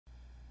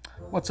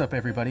What's up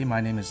everybody, my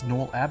name is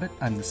Noel Abbott,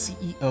 I'm the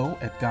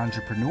CEO at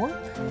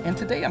Ganjapreneur, and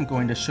today I'm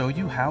going to show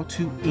you how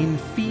to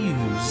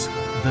infuse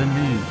the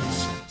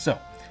news. So,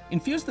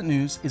 Infuse the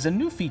News is a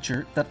new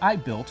feature that I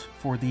built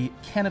for the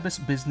Cannabis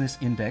Business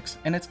Index,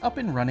 and it's up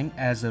and running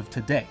as of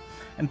today.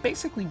 And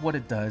basically what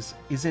it does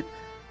is it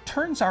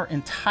turns our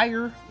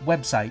entire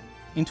website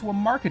into a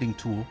marketing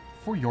tool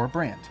for your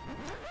brand.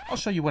 I'll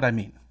show you what I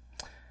mean.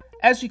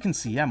 As you can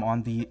see, I'm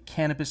on the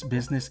Cannabis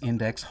Business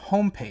Index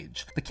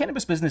homepage. The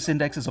Cannabis Business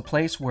Index is a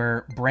place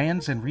where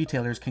brands and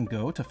retailers can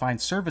go to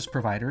find service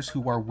providers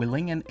who are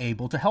willing and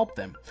able to help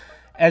them.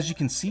 As you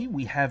can see,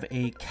 we have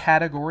a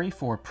category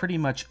for pretty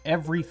much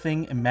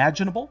everything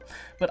imaginable,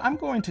 but I'm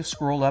going to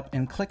scroll up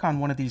and click on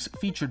one of these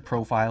featured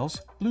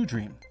profiles, Blue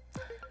Dream.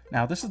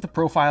 Now, this is the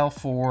profile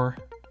for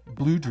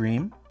Blue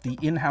Dream, the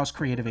in-house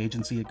creative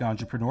agency at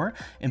Ganjapreneur,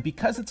 and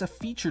because it's a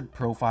featured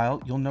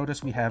profile, you'll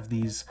notice we have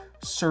these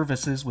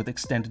services with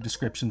extended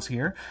descriptions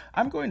here.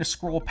 I'm going to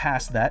scroll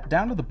past that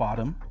down to the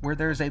bottom where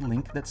there's a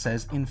link that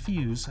says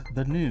Infuse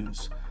the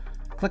News.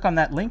 Click on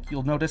that link,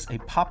 you'll notice a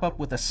pop-up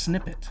with a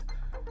snippet.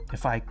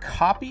 If I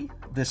copy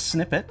this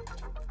snippet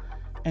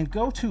and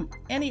go to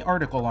any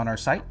article on our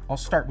site, I'll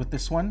start with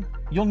this one,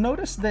 you'll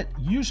notice that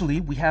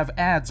usually we have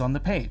ads on the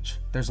page.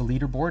 There's a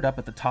leaderboard up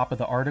at the top of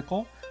the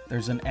article,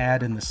 there's an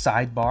ad in the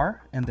sidebar,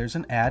 and there's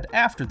an ad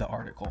after the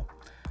article.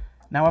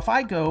 Now if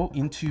I go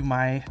into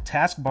my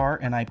taskbar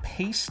and I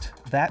paste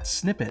that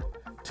snippet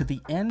to the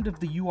end of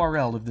the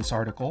URL of this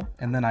article,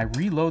 and then I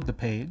reload the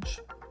page,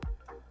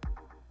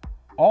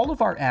 all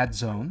of our ad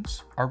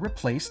zones are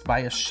replaced by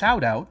a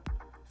shout out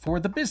for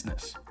the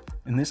business,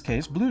 in this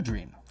case Blue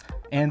Dream.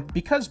 And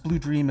because Blue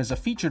Dream is a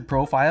featured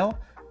profile,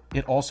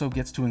 it also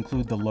gets to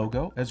include the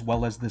logo as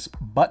well as this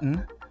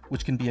button,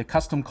 which can be a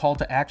custom call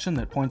to action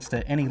that points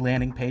to any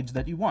landing page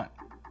that you want.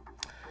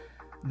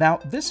 Now,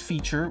 this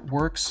feature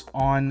works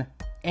on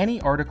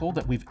any article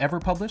that we've ever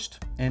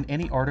published and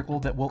any article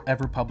that we'll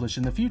ever publish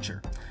in the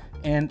future.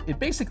 And it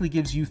basically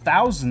gives you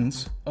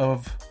thousands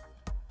of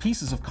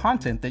pieces of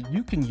content that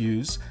you can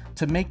use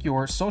to make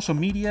your social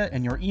media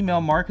and your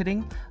email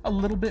marketing a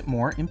little bit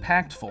more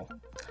impactful.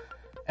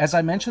 As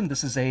I mentioned,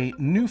 this is a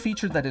new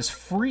feature that is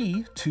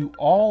free to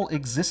all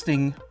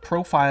existing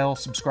profile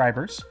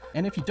subscribers.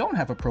 And if you don't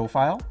have a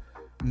profile,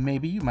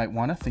 maybe you might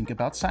want to think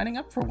about signing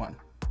up for one.